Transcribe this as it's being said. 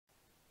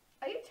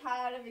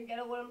tired of your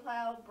ghetto wooden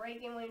plow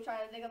breaking when you're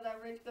trying to dig up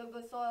that rich,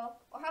 good soil?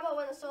 Or how about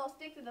when the soil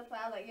sticks to the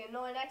plow like your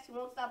annoying ex who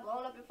won't stop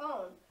blowing up your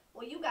phone?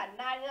 Well, you got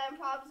 99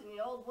 problems and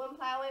your old wooden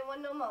plow ain't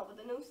one no more with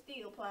the new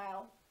steel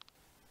plow.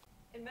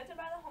 Invented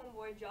by the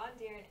homeboy John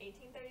Deere in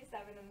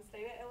 1837 in the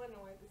state of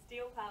Illinois, the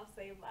steel plow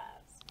saved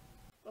lives.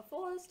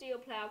 Before the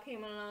steel plow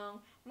came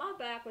along, my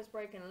back was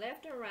breaking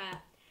left and right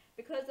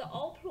because the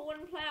old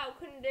wooden plow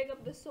couldn't dig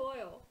up the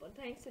soil. But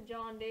thanks to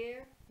John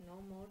Deere,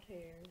 no more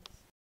tears.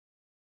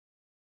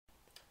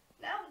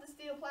 Now with the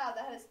steel plow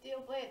that has a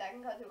steel blade that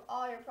can cut through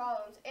all your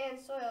problems and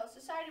soil,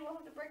 society won't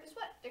have to break a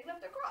sweat digging up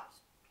their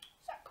crops.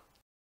 Suck.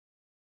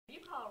 If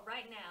you call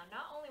right now,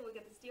 not only will you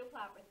get the steel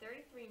plow for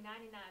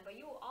 $33.99, but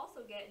you will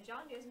also get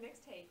John Deere's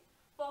mixtape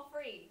for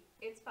free.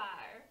 It's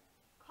fire.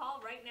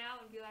 Call right now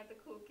and be like the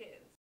cool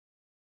kids.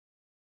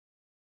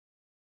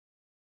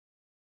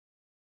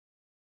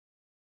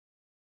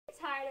 Are you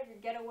tired of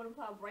your ghetto wooden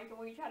plow breaking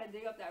when you try to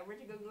dig up that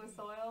rich, good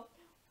soil?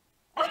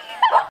 Are you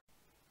tired?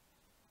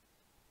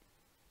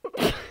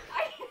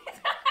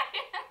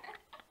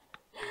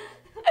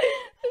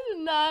 This is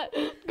not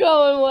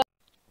going well.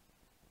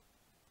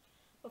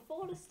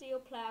 Before the steel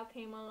plow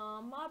came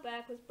along, my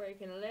back was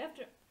breaking left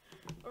and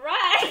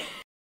right.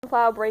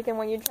 Plow breaking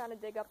when you're trying to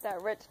dig up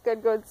that rich,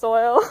 good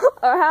soil.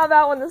 Or how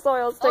about when the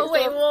soil sticks? Oh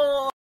wait,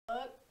 whoa.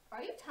 Look,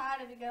 are you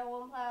tired of your ghetto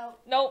wooden plow?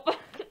 Nope.